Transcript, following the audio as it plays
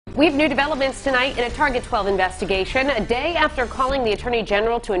We have new developments tonight in a Target 12 investigation. A day after calling the Attorney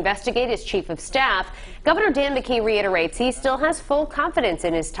General to investigate his Chief of Staff, Governor Dan McKee reiterates he still has full confidence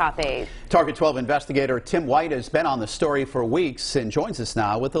in his top aide. Target 12 investigator Tim White has been on the story for weeks and joins us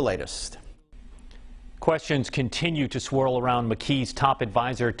now with the latest. Questions continue to swirl around McKee's top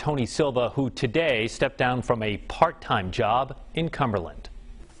advisor, Tony Silva, who today stepped down from a part-time job in Cumberland.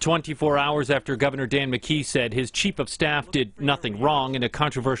 24 hours after Governor Dan McKee said his chief of staff did nothing wrong in a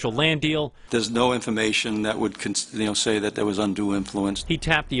controversial land deal. There's no information that would say that there was undue influence. He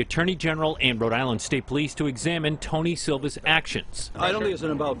tapped the Attorney General and Rhode Island State Police to examine Tony Silva's actions. I don't think it's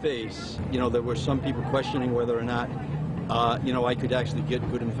an about face. There were some people questioning whether or not I could actually get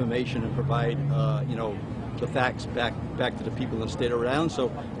good information and provide the facts back to the people in the state of Rhode Island. So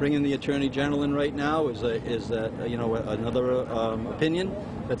bringing the Attorney General in right now is another opinion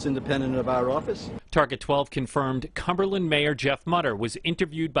that's independent of our office. Target 12 confirmed Cumberland Mayor Jeff Mutter was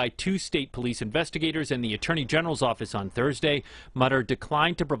interviewed by 2 state police investigators in the Attorney General's office on Thursday. Mutter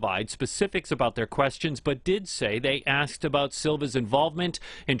declined to provide specifics about their questions, but did say they asked about Silva's involvement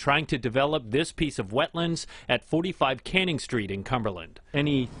in trying to develop this piece of wetlands at 45 Canning Street in Cumberland.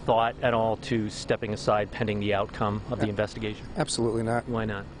 Any thought at all to stepping aside pending the outcome of the investigation? Absolutely not. Why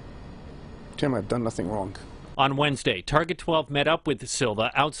not? Tim, I've done nothing wrong. On Wednesday, Target 12 met up with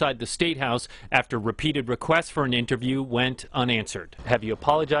Silva outside the State House after repeated requests for an interview went unanswered. Have you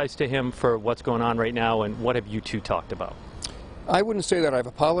apologized to him for what's going on right now, and what have you two talked about? I wouldn't say that I've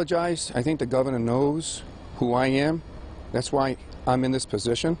apologized. I think the governor knows who I am. That's why I'm in this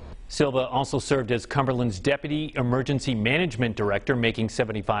position. Silva also served as Cumberland's Deputy Emergency Management Director, making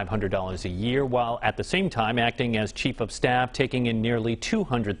 $7,500 a year, while at the same time acting as Chief of Staff, taking in nearly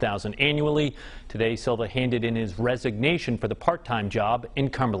 $200,000 annually. Today, Silva handed in his resignation for the part-time job in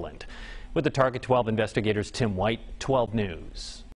Cumberland. With the Target 12 investigators, Tim White, 12 News.